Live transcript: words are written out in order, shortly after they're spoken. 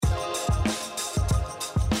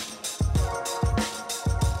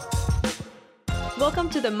Welcome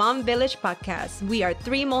to the Mom Village podcast. We are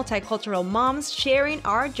three multicultural moms sharing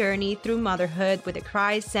our journey through motherhood with the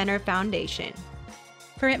Christ Center Foundation.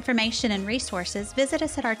 For information and resources, visit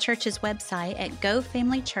us at our church's website at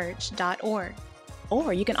gofamilychurch.org.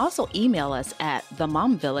 Or you can also email us at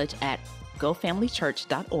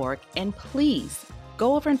themomvillage@gofamilychurch.org. And please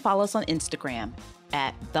go over and follow us on Instagram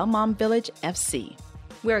at themomvillagefc.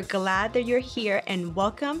 We're glad that you're here and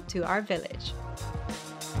welcome to our village.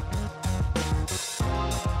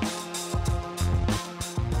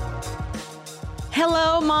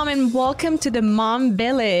 Hello, Mom, and welcome to the Mom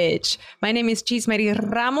Village. My name is Chismeri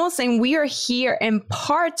Ramos, and we are here in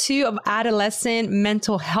part 2 of Adolescent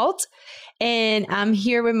Mental Health. And I'm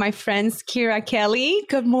here with my friends, Kira Kelly.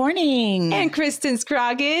 Good morning. And Kristen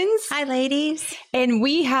Scroggins. Hi, ladies. And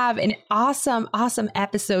we have an awesome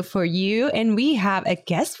episode for you. And we have a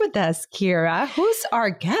guest with us, Kira. Who's our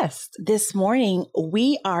guest? This morning,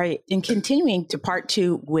 we are continuing to part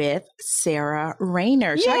 2 with Sarah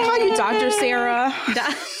Rayner. Should I call you Dr. Sarah?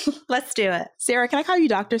 Let's do it. Sarah, can I call you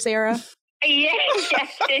Dr. Sarah?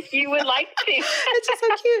 Yes, if you would like to. It's just so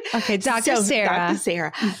cute. Okay, Dr. Sarah. Dr.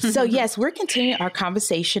 Sarah. So yes, we're continuing our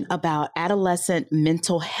conversation about adolescent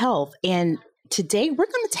mental health. And today we're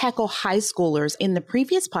going to tackle high schoolers. In the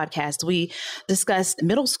previous podcast, we discussed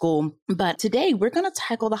middle school, but today we're going to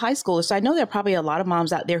tackle the high schoolers. So I know there are probably a lot of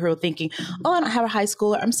moms out there who are thinking, oh, I don't have a high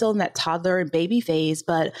schooler. I'm still in that toddler and baby phase.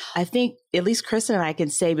 But I think at least Kristen and I can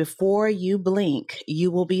say before you blink,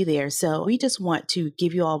 you will be there. So we just want to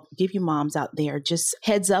give you moms out there just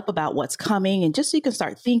heads up about what's coming, and just so you can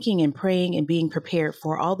start thinking and praying and being prepared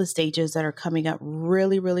for all the stages that are coming up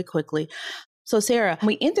really, really quickly. So Sarah,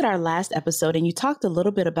 we ended our last episode and you talked a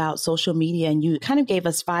little bit about social media, and you kind of gave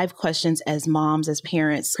us 5 questions as moms, as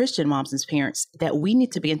parents, Christian moms as parents, that we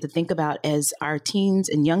need to begin to think about as our teens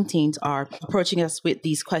and young teens are approaching us with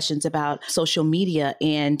these questions about social media.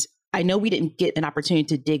 And I know we didn't get an opportunity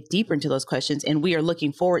to dig deeper into those questions, and we are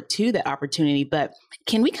looking forward to that opportunity. But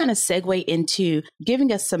can we kind of segue into giving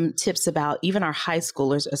us some tips about even our high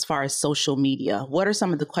schoolers as far as social media? What are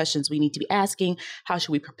some of the questions we need to be asking? How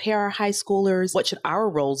should we prepare our high schoolers? What should our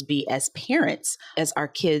roles be as parents as our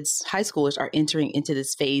kids, high schoolers, are entering into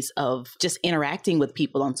this phase of just interacting with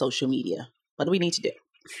people on social media? What do we need to do?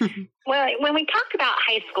 Well, when we talk about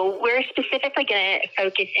high school, we're specifically going to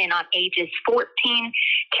focus in on ages 14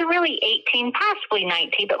 to really 18, possibly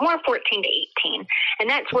 19, but more 14 to 18. And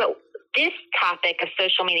that's what this topic of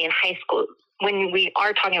social media in high school, when we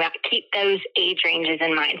are talking about, keep those age ranges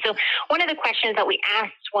in mind. So one of the questions that we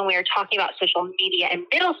asked when we were talking about social media in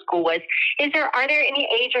middle school was, are there any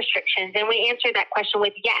age restrictions? And we answered that question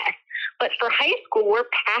with yes. But for high school, we're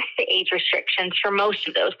past the age restrictions for most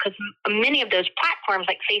of those, because many of those platforms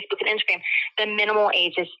like Facebook and Instagram, the minimal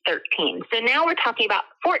age is 13. So now we're talking about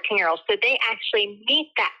 14-year-olds. So they actually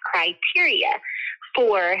meet that criteria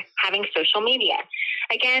for having social media.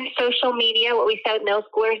 Again, social media, what we said with middle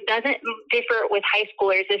schoolers, doesn't differ with high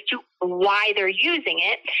schoolers as to why they're using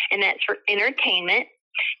it, and that's for entertainment,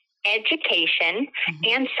 education,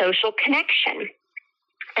 and social connection.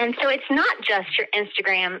 And so it's not just your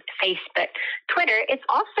Instagram, Facebook, Twitter, it's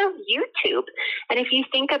also YouTube. And if you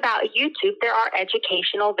think about YouTube, there are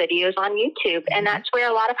educational videos on YouTube, and that's where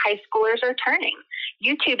a lot of high schoolers are turning.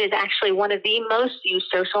 YouTube is actually one of the most used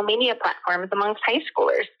social media platforms amongst high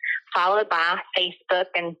schoolers, followed by Facebook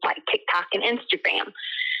and like TikTok and Instagram.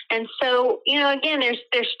 And so, again, there's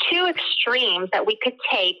 2 extremes that we could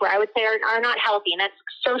take where I would say are not healthy. And that's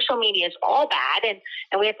social media is all bad, and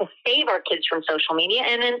we have to save our kids from social media.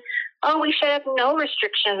 And then, we should have no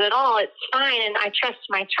restrictions at all. It's fine, and I trust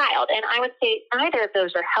my child. And I would say neither of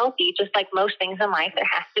those are healthy. Just like most things in life, there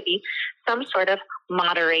has to be some sort of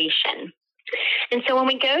moderation. And so when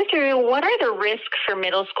we go through what are the risks for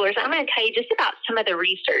middle schoolers, I'm going to tell you just about some of the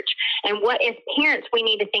research and what as parents we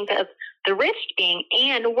need to think of the risk being,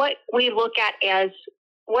 and what we look at as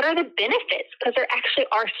what are the benefits, because there actually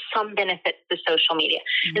are some benefits to social media.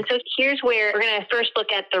 And so here's where we're going to first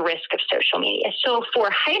look at the risk of social media. So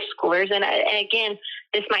for high schoolers, and again,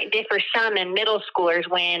 this might differ some in middle schoolers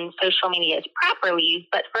when social media is properly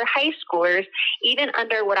used, but for high schoolers, even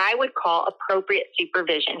under what I would call appropriate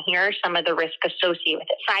supervision, here are some of the risks associated with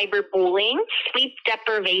it. Cyberbullying, sleep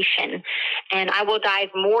deprivation, and I will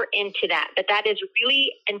dive more into that, but that is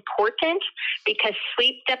really important because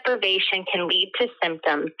sleep deprivation can lead to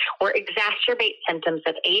symptoms or exacerbate symptoms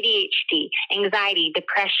of ADHD, anxiety,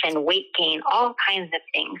 depression, weight gain, all kinds of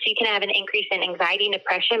things. You can have an increase in anxiety and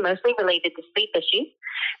depression, mostly related to sleep issues.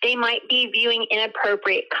 They might be viewing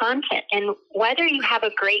inappropriate content. And whether you have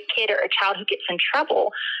a great kid or a child who gets in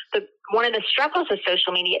trouble, one of the struggles of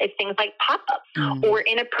social media is things like pop-ups or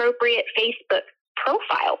inappropriate Facebook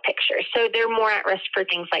profile pictures. So they're more at risk for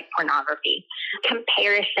things like pornography,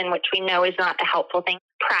 comparison, which we know is not a helpful thing,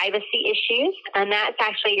 privacy issues. And that's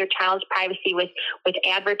actually your child's privacy with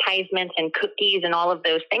advertisements and cookies and all of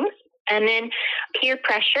those things. And then peer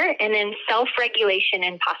pressure, and then self-regulation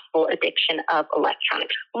and possible addiction of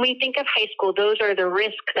electronics. When we think of high school, those are the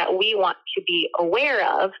risks that we want to be aware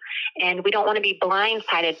of, and we don't want to be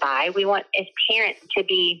blindsided by. We want, as parents, to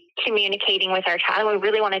be communicating with our child. We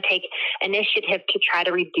really want to take initiative to try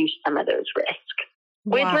to reduce some of those risks.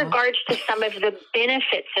 Wow. With regards to some of the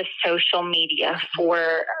benefits of social media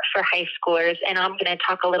for high schoolers, and I'm going to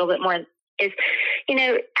talk a little bit more, is,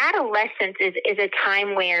 adolescence is a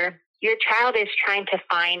time where your child is trying to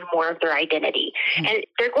find more of their identity. Mm-hmm. And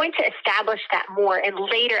they're going to establish that more in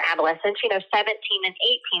later adolescence, 17 and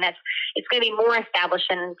 18. It's going to be more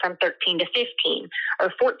established from 13 to 15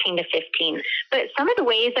 or 14 to 15. But some of the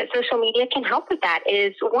ways that social media can help with that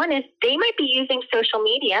is, one is they might be using social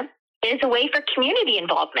media is a way for community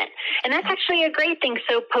involvement. And that's actually a great thing.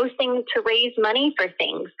 So posting to raise money for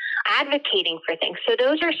things, advocating for things. So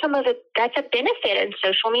those are that's a benefit in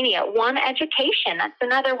social media. One, education. That's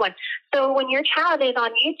another one. So when your child is on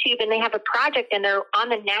YouTube and they have a project and they're on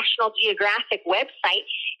the National Geographic website,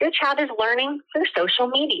 your child is learning through social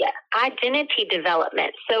media. Identity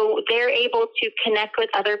development. So they're able to connect with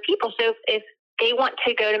other people. So if they want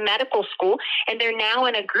to go to medical school and they're now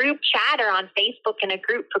in a group chat or on Facebook in a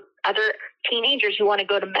group for other teenagers who want to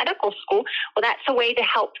go to medical school, well, that's a way to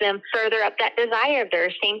help them further up that desire of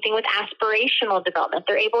theirs. Same thing with aspirational development.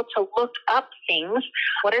 They're able to look up things.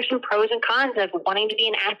 What are some pros and cons of wanting to be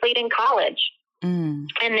an athlete in college?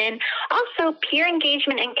 And then also peer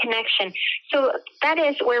engagement and connection. So that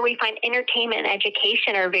is where we find entertainment and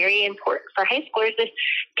education are very important for high schoolers. This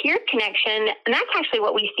peer connection, and that's actually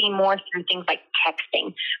what we see more through things like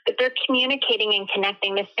texting. But they're communicating and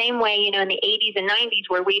connecting the same way, in the 80s and 90s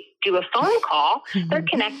where we do a phone call. They're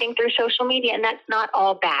connecting through social media, and that's not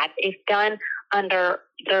all bad if done under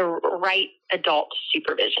the right adult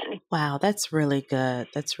supervision. Wow, that's really good.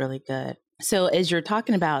 That's really good. So as you're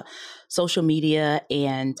talking about social media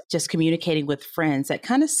and just communicating with friends, that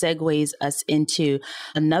kind of segues us into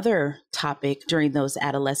another topic during those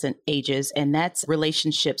adolescent ages, and that's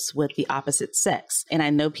relationships with the opposite sex. And I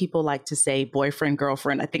know people like to say boyfriend,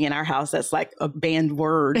 girlfriend. I think in our house, that's like a banned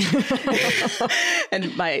word.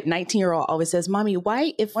 And my 19-year-old always says, Mommy,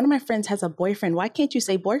 why, if one of my friends has a boyfriend, why can't you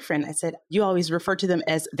say boyfriend? I said, you always refer to them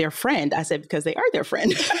as their friend. I said, because they are their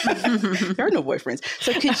friend. There are no boyfriends.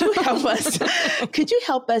 So could you help us? Could you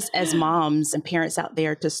help us as moms and parents out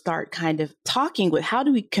there to start kind of talking with, how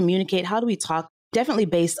do we communicate? How do we talk? Definitely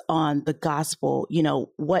based on the gospel,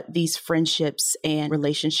 what these friendships and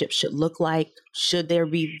relationships should look like. Should there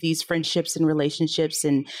be these friendships and relationships?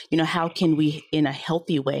 And, how can we, in a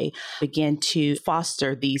healthy way, begin to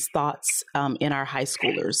foster these thoughts in our high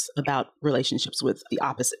schoolers about relationships with the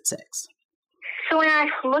opposite sex? So when I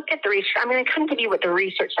look at the research, I'm going to kind of give you what the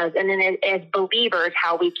research says, and then as believers,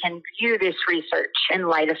 how we can view this research in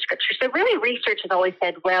light of Scripture. So really, research has always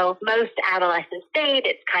said, well, most adolescents date,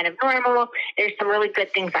 it's kind of normal. There's some really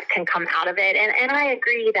good things that can come out of it. And I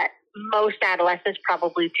agree that most adolescents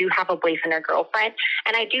probably do have a boyfriend or girlfriend.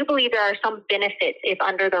 And I do believe there are some benefits, if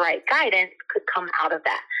under the right guidance, could come out of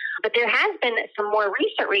that. But there has been some more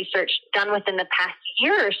recent research done within the past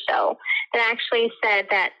year or so that actually said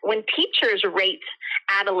that when teachers rate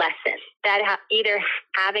adolescents that either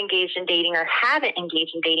have engaged in dating or haven't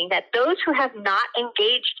engaged in dating, that those who have not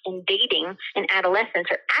engaged in dating in adolescence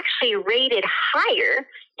are actually rated higher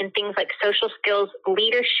in things like social skills,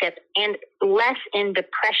 leadership, and less in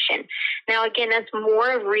depression. Now, again, that's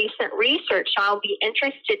more of recent research, so I'll be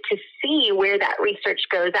interested to see where that research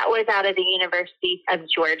goes. That was out of the University of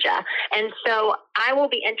Georgia. And so I will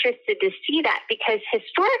be interested to see that, because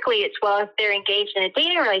historically it's, well, if they're engaged in a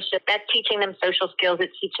dating relationship, that's teaching them social skills,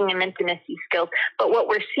 it's teaching them intimacy skills. But what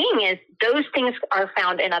we're seeing is those things are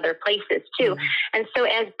found in other places too. And so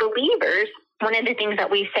as believers, one of the things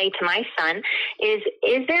that we say to my son is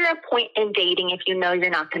there a point in dating if you know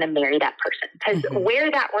you're not going to marry that person? Because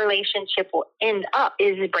where that relationship will end up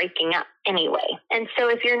is breaking up anyway. And so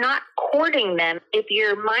if you're not courting them, if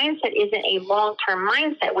your mindset isn't a long-term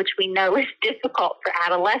mindset, which we know is difficult for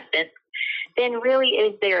adolescents, then really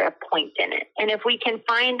is there a point in it? And if we can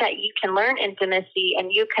find that you can learn intimacy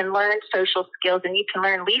and you can learn social skills and you can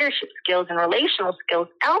learn leadership skills and relational skills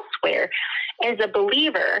elsewhere, as a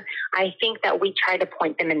believer, I think that we try to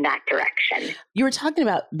point them in that direction. You were talking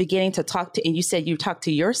about beginning to talk to, and you said you talked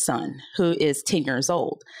to your son who is 10 years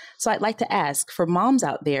old. So I'd like to ask for moms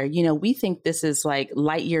out there, we think this is like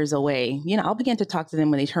light years away. I'll begin to talk to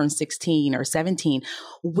them when they turn 16 or 17.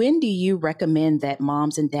 When do you recommend that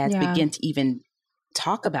moms and dads begin to even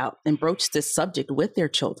talk about and broach this subject with their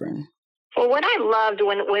children? Well, what I loved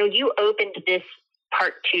when you opened this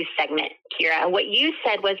part 2 segment, Kira, what you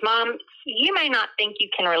said was, Mom, you may not think you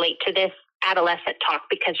can relate to this adolescent talk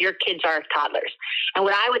because your kids are toddlers. And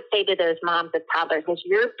what I would say to those moms of toddlers is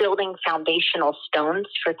you're building foundational stones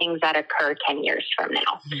for things that occur 10 years from now.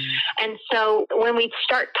 Mm-hmm. And so when we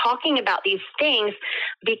start talking about these things,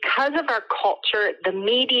 because of our culture, the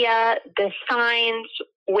media, the signs,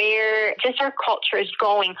 where just our culture is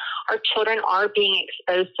going, our children are being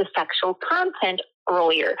exposed to sexual content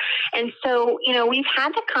earlier. And so, we've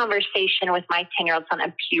had the conversation with my 10-year-old son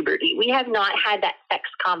of puberty. We have not had that sex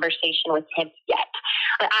conversation with him yet.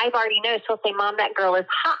 But I've already noticed, he'll say, Mom, that girl is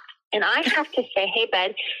hot. And I have to say, hey,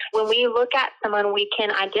 bud, when we look at someone, we can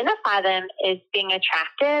identify them as being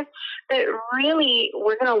attractive, but really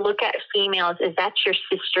we're going to look at females as that's your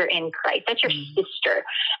sister in Christ. That's your sister.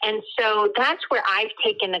 And so that's where I've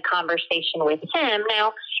taken the conversation with him.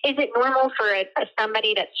 Now, is it normal for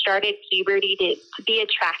somebody that started puberty to be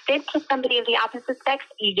attracted to somebody of the opposite sex?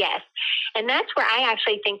 Yes. And that's where I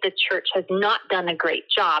actually think the church has not done a great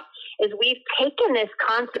job, is we've taken this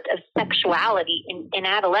concept of sexuality in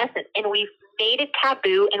adolescence and we've made it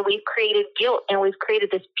taboo, and we've created guilt, and we've created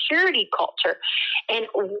this purity culture. And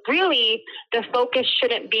really, the focus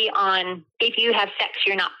shouldn't be on if you have sex,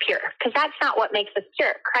 you're not pure, because that's not what makes us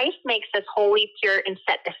pure. Christ makes us holy, pure, and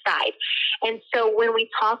set aside. And so when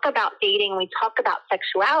we talk about dating, we talk about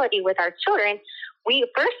sexuality with our children, we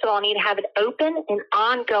first of all need to have an open and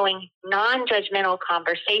ongoing, non-judgmental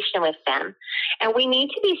conversation with them. And we need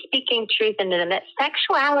to be speaking truth into them, that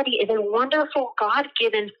sexuality is a wonderful,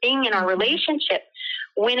 God-given thing in our relationship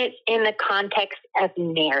when it's in the context of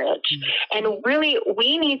marriage. And really,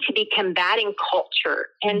 we need to be combating culture.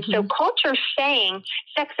 And so culture's saying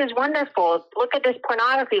sex is wonderful. Look at this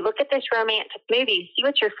pornography. Look at this romantic movie. See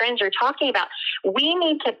what your friends are talking about. We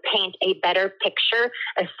need to paint a better picture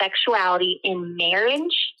of sexuality in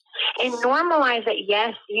marriage and normalize that,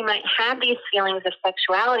 yes, you might have these feelings of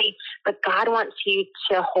sexuality, but God wants you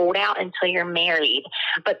to hold out until you're married,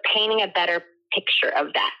 but painting a better picture of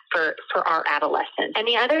that for our adolescents. And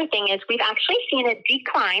the other thing is we've actually seen a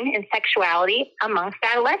decline in sexuality amongst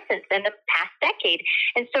adolescents in the past decade.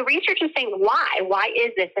 And so research is saying, why? Why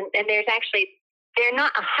is this? And there's actually, they're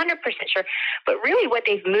not 100% sure, but really what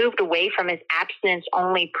they've moved away from is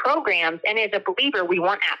abstinence-only programs. And as a believer, we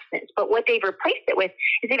want abstinence. But what they've replaced it with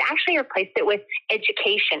is they've actually replaced it with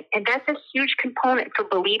education. And that's a huge component for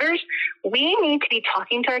believers. We need to be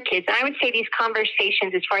talking to our kids. And I would say these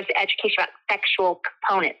conversations as far as the education about sexual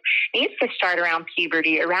components needs to start around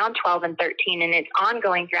puberty, around 12 and 13, and it's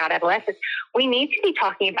ongoing throughout adolescence. We need to be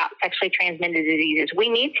talking about sexually transmitted diseases. We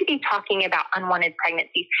need to be talking about unwanted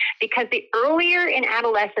pregnancies, because the earlier in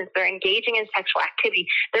adolescence they're engaging in sexual activity,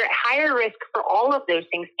 they're at higher risk for all of those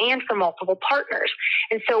things and for multiple partners.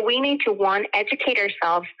 And so we need to, one, educate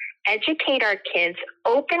ourselves, educate our kids,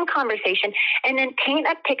 open conversation, and then paint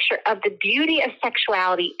a picture of the beauty of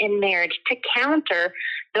sexuality in marriage to counter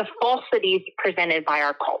the falsities presented by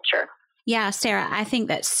our culture. Yeah, Sarah, I think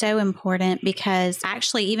that's so important, because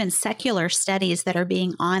actually even secular studies that are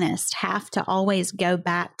being honest have to always go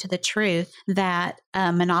back to the truth that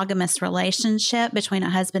a monogamous relationship between a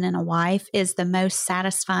husband and a wife is the most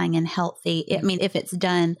satisfying and healthy. I mean, if it's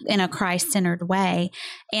done in a Christ-centered way.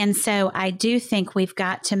 And so I do think we've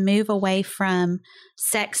got to move away from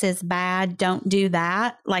sex is bad, don't do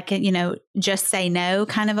that, like, just say no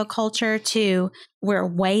kind of a culture, to we're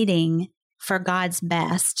waiting for God's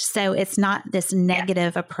best. So it's not this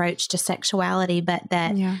negative approach to sexuality, but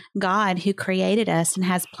that God, who created us and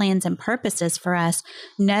has plans and purposes for us,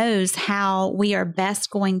 knows how we are best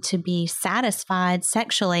going to be satisfied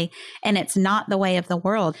sexually. And it's not the way of the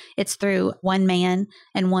world. It's through one man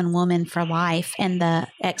and one woman for life. And the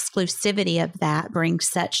exclusivity of that brings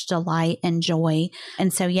such delight and joy.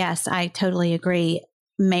 And so, yes, I totally agree.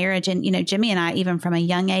 Marriage, and Jimmy and I, even from a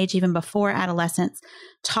young age, even before adolescence,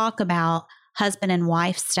 talk about husband and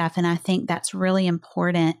wife stuff, and I think that's really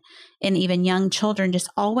important. And even young children,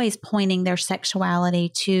 just always pointing their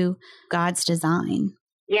sexuality to God's design.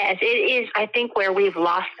 Yes, it is. I think where we've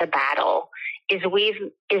lost the battle is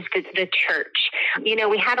the church.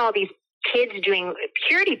 We had all these kids doing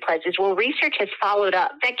purity pledges. Well, research has followed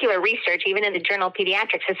up, secular research, even in the Journal of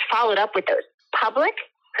Pediatrics, has followed up with those. Public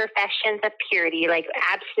professions of purity, like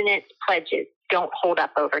abstinence pledges, don't hold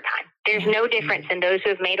up over time. There's no difference in those who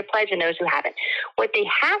have made a pledge and those who haven't. What they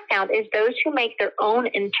have found is those who make their own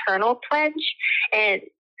internal pledge, and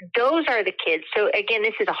those are the kids. So again,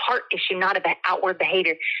 this is a heart issue, not an outward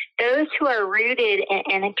behavior. Those who are rooted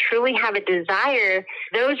and truly have a desire,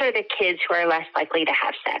 those are the kids who are less likely to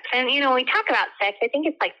have sex. And, when we talk about sex, I think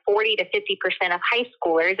it's like 40 to 50% of high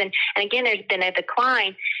schoolers. And again, there's been a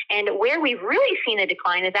decline. And where we've really seen a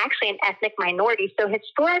decline is actually in ethnic minorities. So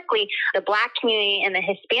historically, the Black community and the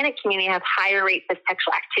Hispanic community have higher rates of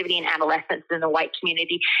sexual activity in adolescence than the white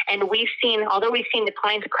community. And although we've seen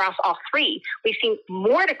declines across all three, we've seen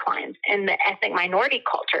more declines in the ethnic minority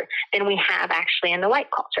culture than we have actually in the white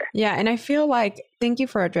culture. Yeah. And I feel like, thank you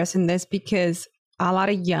for addressing this, because a lot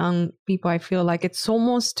of young people, I feel like it's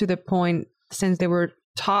almost to the point, since they were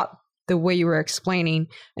taught the way you were explaining,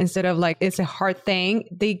 instead of like it's a hard thing,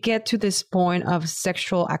 they get to this point of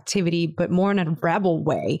sexual activity, but more in a rebel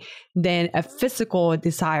way than a physical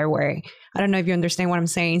desire way. I don't know if you understand what I'm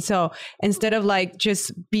saying. So instead of like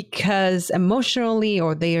just because emotionally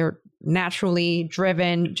or they're naturally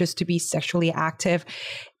driven just to be sexually active,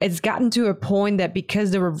 it's gotten to a point that because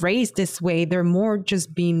they were raised this way, they're more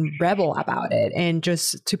just being rebel about it and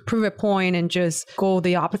just to prove a point and just go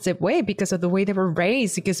the opposite way because of the way they were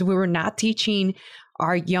raised, because we were not teaching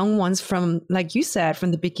our young ones from, like you said, from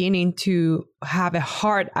the beginning to have a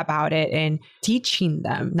heart about it and teaching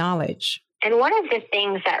them knowledge. And one of the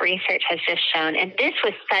things that research has just shown, and this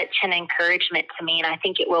was such an encouragement to me, and I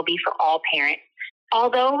think it will be for all parents,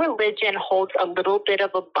 although religion holds a little bit of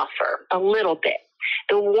a buffer, a little bit,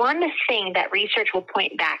 the one thing that research will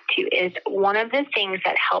point back to is one of the things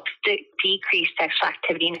that helps to decrease sexual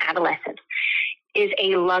activity in adolescence is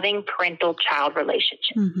a loving parental-child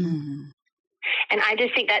relationship. Mm-hmm. And I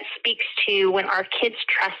just think that speaks to when our kids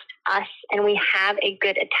trust us and we have a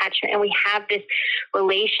good attachment and we have this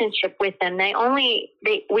relationship with them.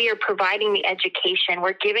 We are providing the education.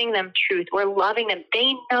 We're giving them truth. We're loving them.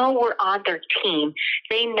 They know we're on their team.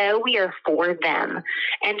 They know we are for them.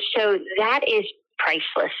 And so that is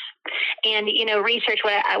priceless. And, research,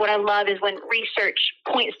 what I love is when research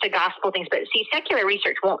points to gospel things, but see, secular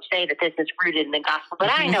research won't say that this is rooted in the gospel,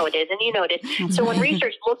 but I know it is, and you know it is. So when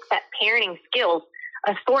research looks at parenting skills,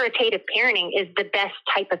 authoritative parenting is the best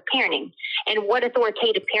type of parenting. And what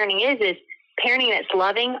authoritative parenting is parenting that's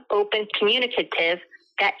loving, open, communicative,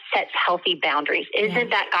 that sets healthy boundaries.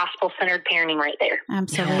 Isn't that gospel-centered parenting right there?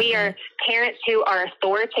 Absolutely. We are parents who are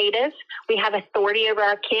authoritative. We have authority over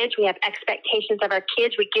our kids. We have expectations of our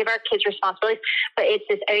kids. We give our kids responsibilities, but it's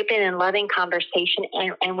this open and loving conversation,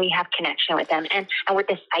 and we have connection with them, and we're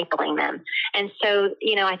discipling them. And so,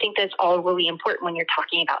 I think that's all really important when you're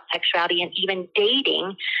talking about sexuality and even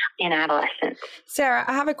dating in adolescence. Sarah,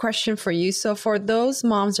 I have a question for you. So for those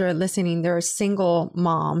moms that are listening, there are single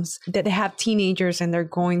moms that have teenagers and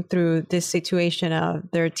they're going through this situation of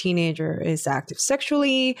their teenager is active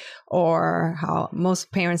sexually, or how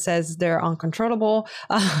most parents says they're uncontrollable,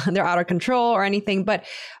 they're out of control or anything. But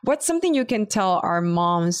what's something you can tell our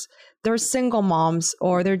moms? They're single moms,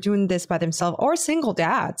 or they're doing this by themselves, or single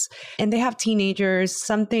dads, and they have teenagers,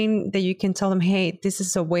 something that you can tell them, hey, this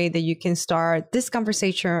is a way that you can start this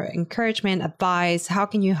conversation, encouragement, advice. How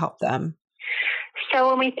can you help them? So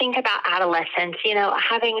when we think about adolescents,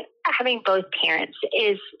 having both parents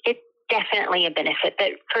it's definitely a benefit,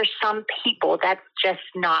 but for some people that's just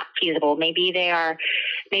not feasible. Maybe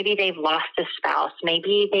they've lost a spouse.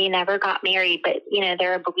 Maybe they never got married, but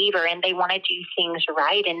they're a believer and they want to do things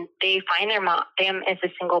right, and they find them as a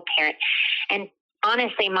single parent. And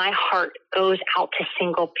honestly, my heart goes out to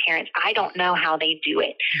single parents. I don't know how they do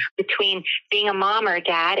it. Between being a mom or a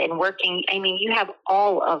dad and working, you have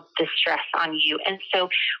all of the stress on you. And so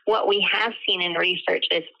what we have seen in research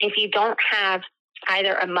is if you don't have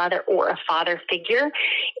either a mother or a father figure,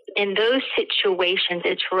 in those situations,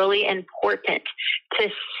 it's really important to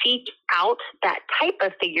seek out that type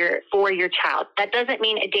of figure for your child. That doesn't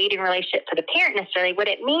mean a dating relationship for the parent necessarily. What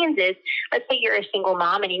it means is, let's say you're a single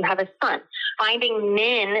mom and you have a son, finding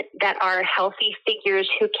men that are healthy figures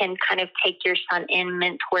who can kind of take your son in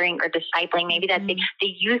mentoring or discipling. Maybe that's the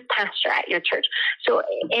youth pastor at your church. So,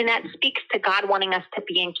 and that speaks to God wanting us to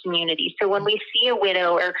be in community. So when we see a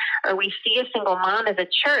widow or we see a single mom as a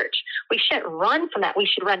church, we shouldn't run from that. We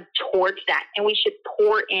should run towards that, and we should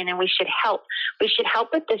pour in, and we should help. We should help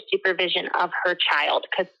with the supervision of her child,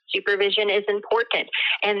 because supervision is important.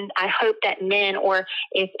 And I hope that men, or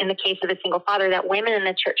if in the case of a single father, that women in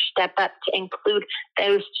the church step up to include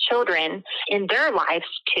those children in their lives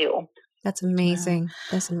too. That's amazing. Wow.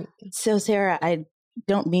 That's amazing. So, Sarah, I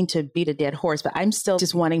don't mean to beat a dead horse, but I'm still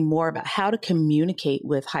just wanting more about how to communicate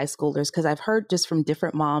with high schoolers, because I've heard just from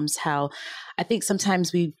different moms how I think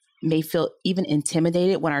sometimes we may feel even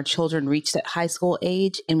intimidated when our children reach that high school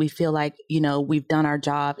age and we feel like, we've done our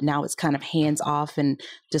job. Now it's kind of hands off and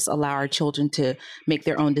just allow our children to make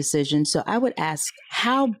their own decisions. So I would ask,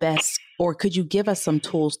 how best, or could you give us some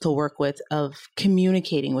tools to work with of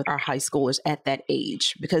communicating with our high schoolers at that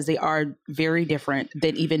age? Because they are very different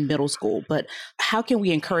than even middle school. But how can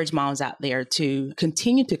we encourage moms out there to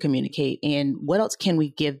continue to communicate? And what else can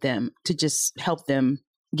we give them to just help them,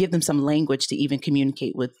 give them some language to even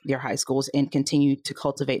communicate with their high schools and continue to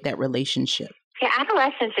cultivate that relationship? Yeah,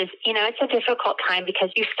 adolescence is, it's a difficult time because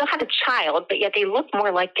you still have a child, but yet they look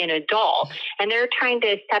more like an adult, and they're trying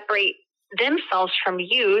to separate themselves from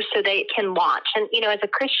you so they can launch. And, as a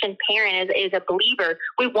Christian parent, as a believer,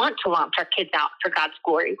 we want to launch our kids out for God's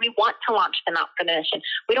glory. We want to launch them out for the mission.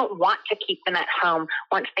 We don't want to keep them at home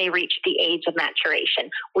once they reach the age of maturation.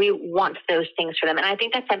 We want those things for them. And I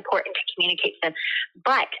think that's important to communicate to them.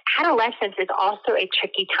 But adolescence is also a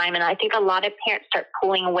tricky time. And I think a lot of parents start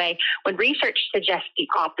pulling away when research suggests the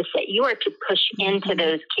opposite. You are to push into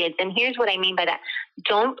those kids. And here's what I mean by that.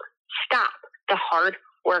 Don't stop the hard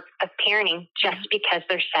work of parenting just because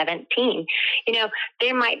they're 17.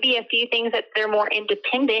 There might be a few things that they're more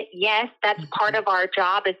independent. Yes, that's part of our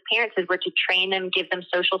job as parents, is we're to train them, give them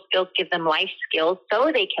social skills, give them life skills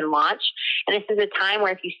so they can launch. And this is a time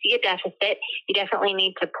where if you see a deficit, you definitely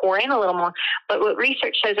need to pour in a little more. But what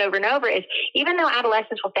research shows over and over is even though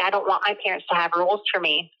adolescents will say, I don't want my parents to have rules for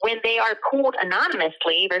me, when they are pooled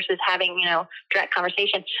anonymously versus having, direct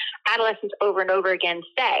conversation, adolescents over and over again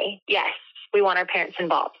say, yes, we want our parents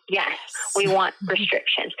involved. Yes, we want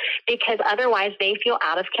restrictions, because otherwise they feel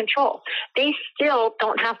out of control. They still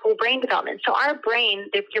don't have full brain development. So our brain,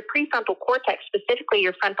 your prefrontal cortex, specifically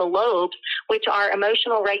your frontal lobes, which are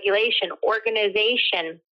emotional regulation,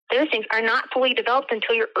 organization, those things are not fully developed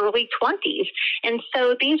until your early 20s. And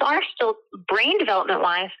so these are still brain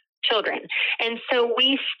development-wise children. And so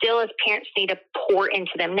we still as parents need to pour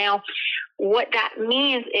into them. Now, what that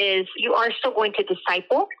means is you are still going to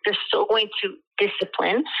disciple, you're still going to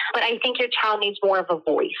discipline, but I think your child needs more of a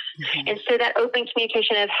voice. And so that open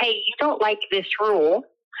communication of, hey, you don't like this rule,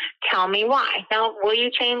 tell me why. Now, will you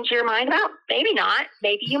change your mind about? Maybe not.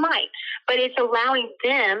 Maybe you might. But it's allowing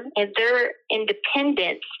them and their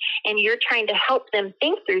independence, and you're trying to help them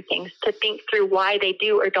think through things, to think through why they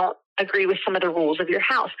do or don't agree with some of the rules of your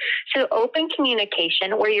house. So open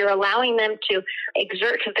communication where you're allowing them to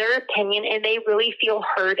exert their opinion and they really feel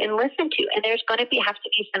heard and listened to. And there's going to have to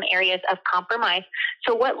be some areas of compromise.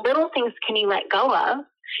 So what little things can you let go of?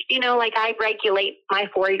 Like I regulate my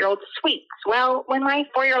 4-year-old sweets. Well, when my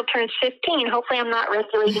 4-year-old turns 15, hopefully I'm not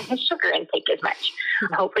regulating his sugar intake as much.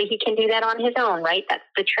 Hopefully he can do that on his own, right? That's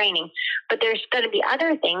the training. But there's going to be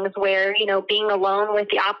other things where, being alone with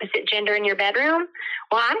the opposite gender in your bedroom,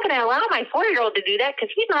 well, I'm going to allow my 4-year-old to do that because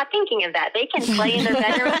he's not thinking of that. They can play in their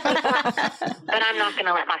bedroom, but I'm not going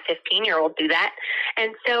to let my 15-year-old do that.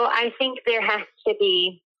 And so I think there has to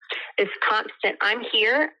be this constant, I'm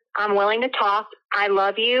here, I'm willing to talk. I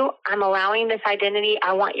love you. I'm allowing this identity.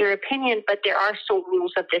 I want your opinion, but there are still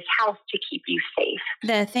rules of this house to keep you safe.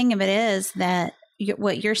 The thing of it is that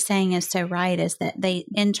what you're saying is so right, is that they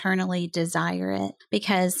internally desire it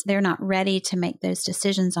because they're not ready to make those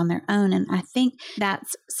decisions on their own. And I think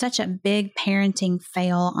that's such a big parenting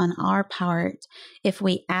fail on our part if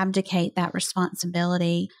we abdicate that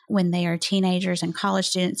responsibility when they are teenagers and college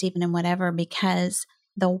students, even in whatever, because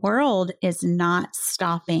the world is not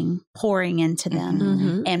stopping pouring into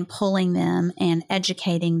them and pulling them and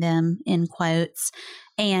educating them, in quotes,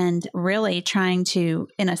 and really trying to,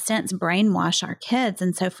 in a sense, brainwash our kids.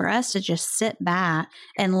 And so for us to just sit back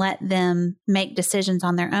and let them make decisions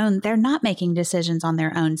on their own, they're not making decisions on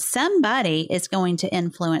their own. Somebody is going to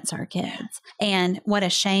influence our kids. And what a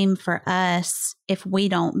shame for us if we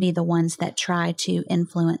don't be the ones that try to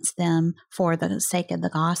influence them for the sake of the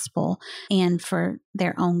gospel and for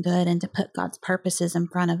their own good and to put God's purposes in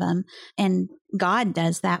front of them. And God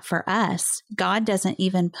does that for us. God doesn't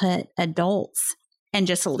even put adults and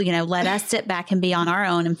just, let us sit back and be on our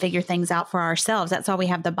own and figure things out for ourselves. That's why we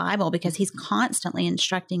have the Bible, because he's constantly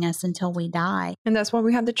instructing us until we die. And that's why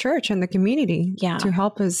we have the church and the community to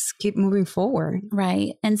help us keep moving forward.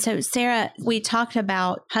 Right. And so, Sarah, we talked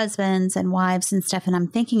about husbands and wives and stuff, and I'm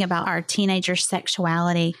thinking about our teenager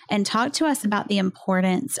sexuality. And talk to us about the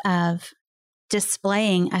importance of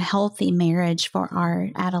displaying a healthy marriage for our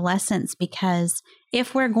adolescents, because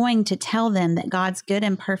if we're going to tell them that God's good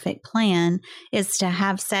and perfect plan is to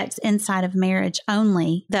have sex inside of marriage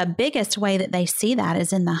only, the biggest way that they see that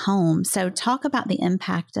is in the home. So talk about the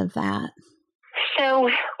impact of that. So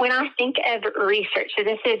when I think of research, so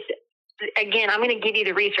this is, again, I'm going to give you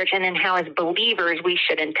the research and then how as believers we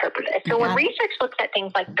should interpret it. So when research looks at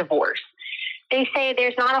things like divorce, they say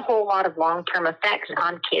there's not a whole lot of long-term effects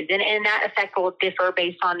on kids. And that effect will differ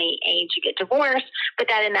based on the age you get divorced, but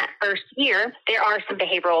that in that first year, there are some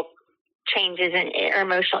behavioral changes and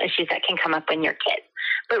emotional issues that can come up in your kids.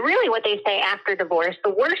 But really what they say after divorce,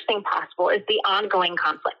 the worst thing possible is the ongoing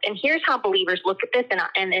conflict. And here's how believers look at this,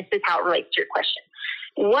 and this is how it relates to your question.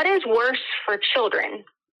 What is worse for children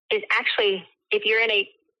is actually, if you're in a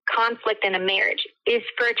conflict in a marriage, is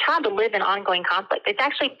for a child to live in ongoing conflict. It's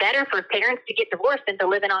actually better for parents to get divorced than to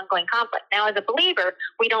live in ongoing conflict. Now, as a believer,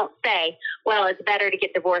 we don't say, well, it's better to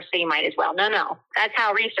get divorced, so you might as well. No. That's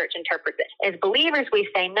how research interprets it. As believers, we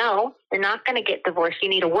say, no, you're not going to get divorced. You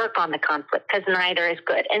need to work on the conflict because neither is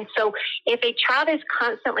good. And so if a child is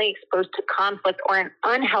constantly exposed to conflict or an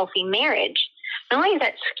unhealthy marriage, not only is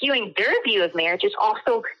that skewing their view of marriage, it's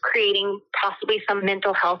also creating possibly some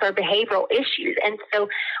mental health or behavioral issues. And so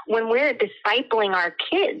when we're discipling our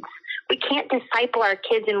kids, we can't disciple our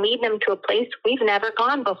kids and lead them to a place we've never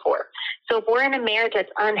gone before. So if we're in a marriage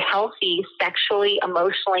that's unhealthy sexually,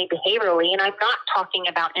 emotionally, behaviorally, and I'm not talking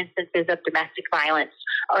about instances of domestic violence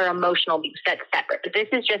or emotional abuse, that's separate. But this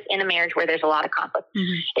is just in a marriage where there's a lot of conflict.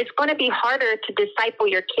 It's going to be harder to disciple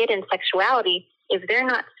your kid in sexuality if they're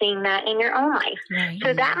not seeing that in your own life. Right.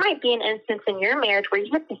 So that might be an instance in your marriage where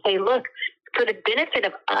you have to say, look, for the benefit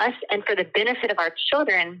of us and for the benefit of our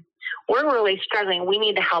children, we're really struggling. We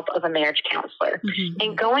need the help of a marriage counselor.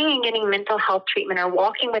 And going and getting mental health treatment or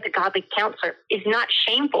walking with a godly counselor is not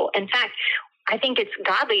shameful. In fact, I think it's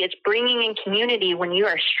godly. It's bringing in community when you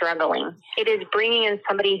are struggling. It is bringing in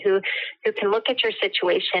somebody who can look at your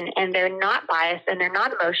situation and they're not biased and they're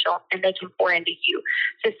not emotional and they can pour into you.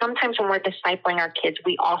 So sometimes when we're discipling our kids,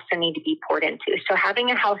 we also need to be poured into. So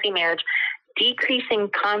having a healthy marriage, decreasing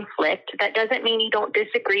conflict, that doesn't mean you don't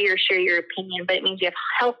disagree or share your opinion, but it means you have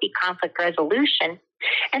healthy conflict resolution.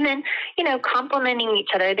 And then, complimenting each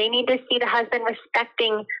other. They need to see the husband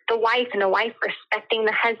respecting the wife and the wife respecting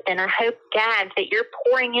the husband. I hope, dads, that you're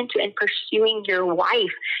pouring into and pursuing your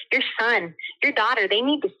wife, your son, your daughter. They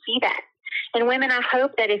need to see that. And women, I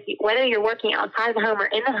hope that whether you're working outside the home or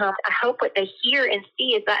in the home, I hope what they hear and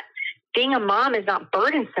see is that being a mom is not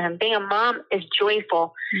burdensome. Being a mom is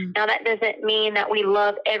joyful. Now, that doesn't mean that we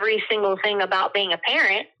love every single thing about being a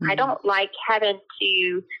parent. I don't like having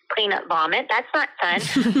to clean up vomit. That's not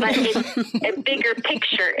fun. But it's a bigger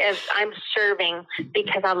picture of I'm serving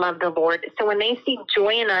because I love the Lord. So when they see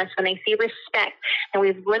joy in us, when they see respect, and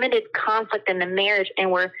we've limited conflict in the marriage,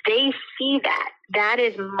 and where they see that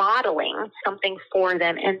is modeling something for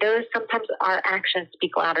them. And those sometimes our actions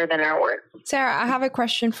speak louder than our words. Sarah, I have a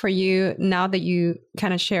question for you now that you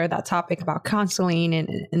kind of share that topic about counseling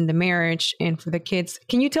and the marriage and for the kids.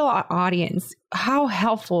 Can you tell our audience how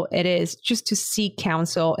helpful it is just to seek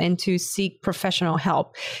counsel and to seek professional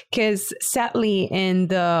help? Because sadly, in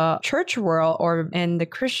the church world or in the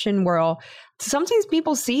Christian world, sometimes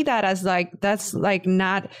people see that as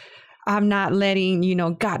I'm not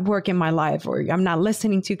letting, God work in my life, or I'm not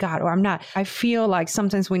listening to God, or I feel like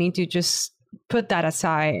sometimes we need to just put that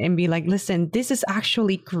aside and be like, listen, this is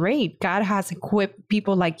actually great. God has equipped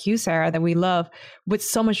people like you, Sarah, that we love with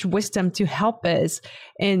so much wisdom to help us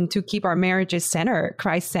and to keep our marriages centered,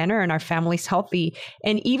 Christ centered, and our families healthy.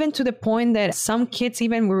 And even to the point that some kids,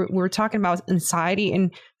 even we're talking about anxiety,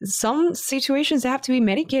 and some situations have to be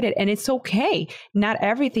medicated, and it's okay. Not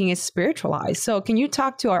everything is spiritualized. So can you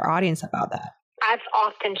talk to our audience about that? I've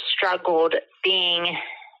often struggled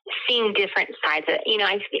seeing different sides of it.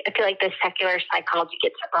 I feel like the secular psychology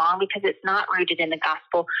gets it wrong because it's not rooted in the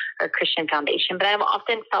gospel or Christian foundation. But I've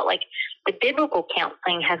often felt like the biblical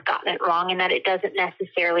counseling has gotten it wrong, and that it doesn't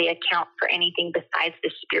necessarily account for anything besides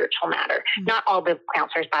the spiritual matter. Not all biblical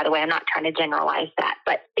counselors, by the way. I'm not trying to generalize that,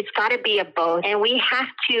 but it's got to be a both. And we have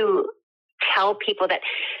to tell people that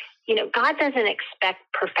God doesn't expect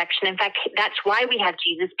perfection. In fact, that's why we have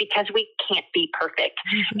Jesus, because we can't be perfect.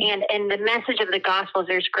 And the message of the gospel is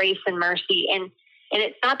there's grace and mercy. And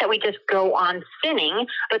it's not that we just go on sinning,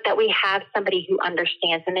 but that we have somebody who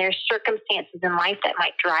understands. And there's circumstances in life that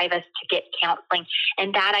might drive us to get counseling.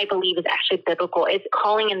 And that, I believe, is actually biblical. It's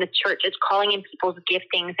calling in the church. It's calling in people's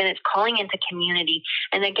giftings, and it's calling into community.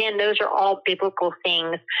 And again, those are all biblical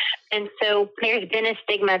things. And so there's been a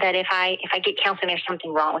stigma that if I get counseling, there's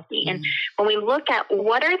something wrong with me. And when we look at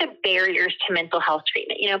what are the barriers to mental health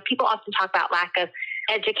treatment, people often talk about lack of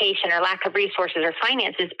education or lack of resources or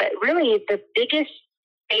finances, but really the biggest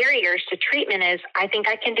barriers to treatment is, I think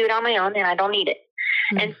I can do it on my own and I don't need it.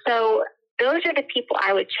 And so those are the people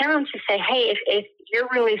I would challenge to say, hey, if you're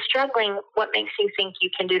really struggling, what makes you think you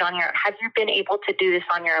can do it on your own? Have you been able to do this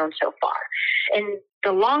on your own so far? And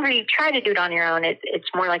the longer you try to do it on your own, it's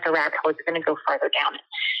more like a rabbit hole. You're going to go farther down it.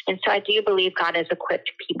 And so I do believe God has equipped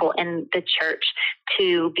people in the church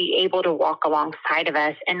to be able to walk alongside of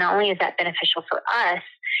us. And not only is that beneficial for us,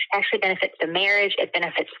 it actually benefits the marriage, it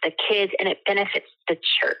benefits the kids, and it benefits the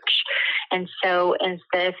church. And so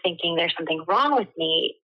instead of thinking there's something wrong with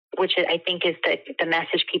me, which I think is the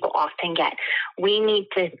message people often get, we need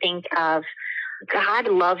to think of, God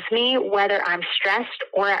loves me whether I'm stressed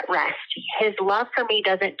or at rest. His love for me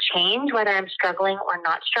doesn't change whether I'm struggling or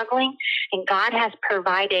not struggling. And God has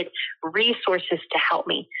provided resources to help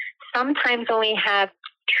me. Sometimes when we have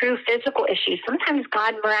true physical issues, sometimes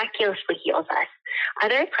God miraculously heals us.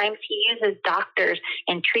 Other times he uses doctors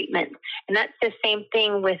and treatment. And that's the same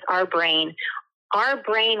thing with our brain. Our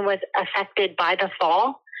brain was affected by the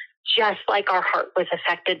fall, just like our heart was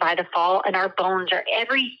affected by the fall, and our bones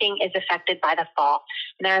everything is affected by the fall.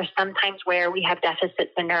 And there are some times where we have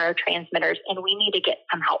deficits in neurotransmitters, and we need to get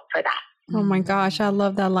some help for that. Oh my gosh, I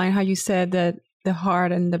love that line, how you said that the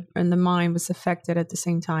heart and the mind was affected at the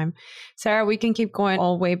same time. Sarah, we can keep going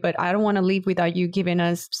all the way, but I don't want to leave without you giving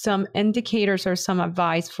us some indicators or some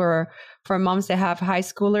advice for moms that have high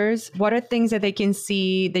schoolers. What are things that they can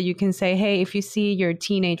see that you can say, hey, if you see your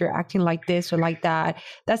teenager acting like this or like that,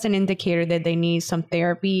 that's an indicator that they need some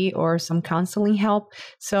therapy or some counseling help.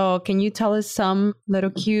 So can you tell us some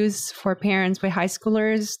little cues for parents with high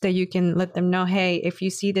schoolers that you can let them know, hey, if you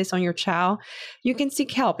see this on your child, you can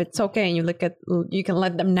seek help. It's okay. And you can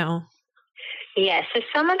let them know. Yes. So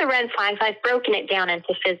some of the red flags, I've broken it down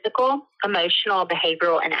into physical, emotional,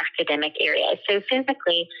 behavioral, and academic areas. So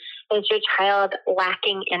physically, is your child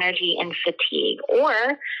lacking energy and fatigue? Or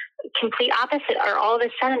complete opposite, are all of a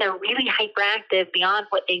sudden they're really hyperactive beyond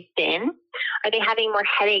what they've been? Are they having more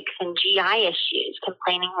headaches and GI issues,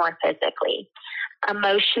 complaining more physically?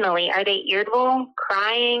 Emotionally, are they irritable,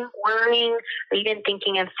 crying, worrying, or even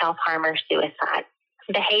thinking of self-harm or suicide?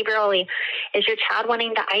 Behaviorally, is your child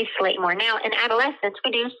wanting to isolate more? Now, in adolescence,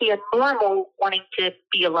 we do see a normal wanting to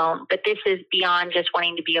be alone, but this is beyond just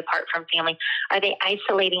wanting to be apart from family. Are they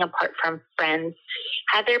isolating apart from friends?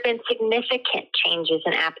 Have there been significant changes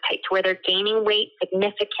in appetite where they're gaining weight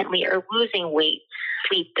significantly or losing weight?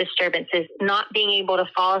 Sleep disturbances, not being able to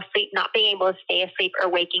fall asleep, not being able to stay asleep, or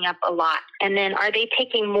waking up a lot. And then are they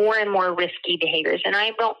taking more and more risky behaviors? And I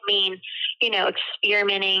don't mean,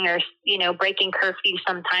 experimenting or, breaking curfew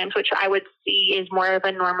sometimes, which I would see is more of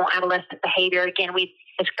a normal adolescent behavior. Again, we,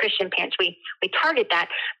 as Christian parents, we target that,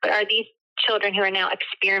 but are these children who are now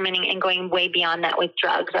experimenting and going way beyond that with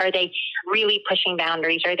drugs? Are they really pushing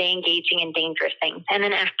boundaries? Are they engaging in dangerous things? And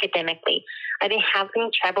then academically, are they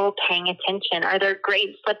having trouble paying attention? Are their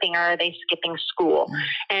grades slipping, or are they skipping school?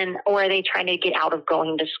 Or are they trying to get out of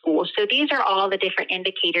going to school? So these are all the different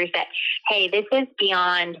indicators that, hey, this is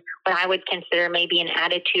beyond what I would consider maybe an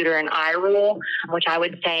attitude or an eye roll, which I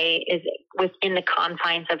would say is within the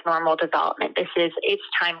confines of normal development. It's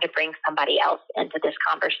time to bring somebody else into this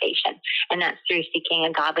conversation. And that's through seeking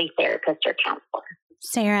a godly therapist or counselor.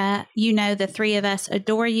 Sarah, the three of us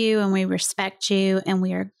adore you and we respect you, and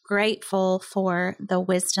we are grateful for the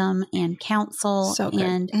wisdom and counsel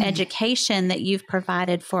and education that you've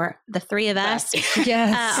provided for the three of us,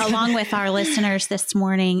 along with our listeners this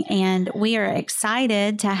morning. And we are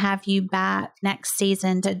excited to have you back next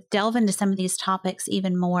season to delve into some of these topics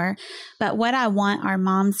even more. But what I want our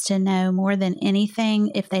moms to know more than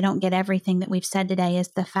anything, if they don't get everything that we've said today, is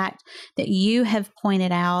the fact that you have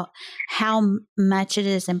pointed out how much it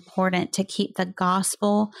is important to keep the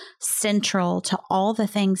gospel central to all the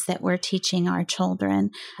things that we're teaching our children,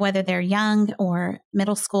 whether they're young or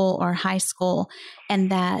middle school or high school, and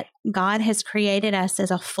that God has created us as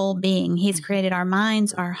a full being. He's created our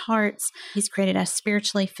minds, our hearts. He's created us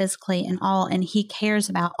spiritually, physically, and all, and He cares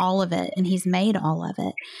about all of it, and He's made all of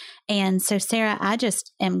it. And so, Sarah, I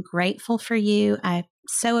just am grateful for you. I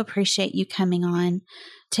so appreciate you coming on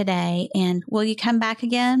today. And will you come back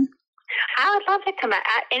again? I would love to come back.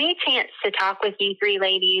 Any chance to talk with you three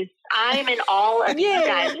ladies? I'm in awe of you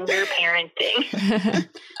guys and your parenting.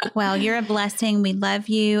 Well, you're a blessing. We love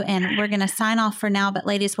you. And we're going to sign off for now. But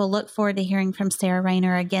ladies, we'll look forward to hearing from Sarah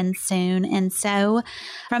Rayner again soon. And so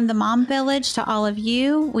from the Mom Village to all of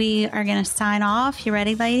you, we are going to sign off. You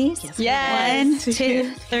ready, ladies? Yes. 1, 2,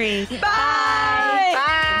 3. Bye.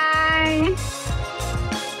 Bye.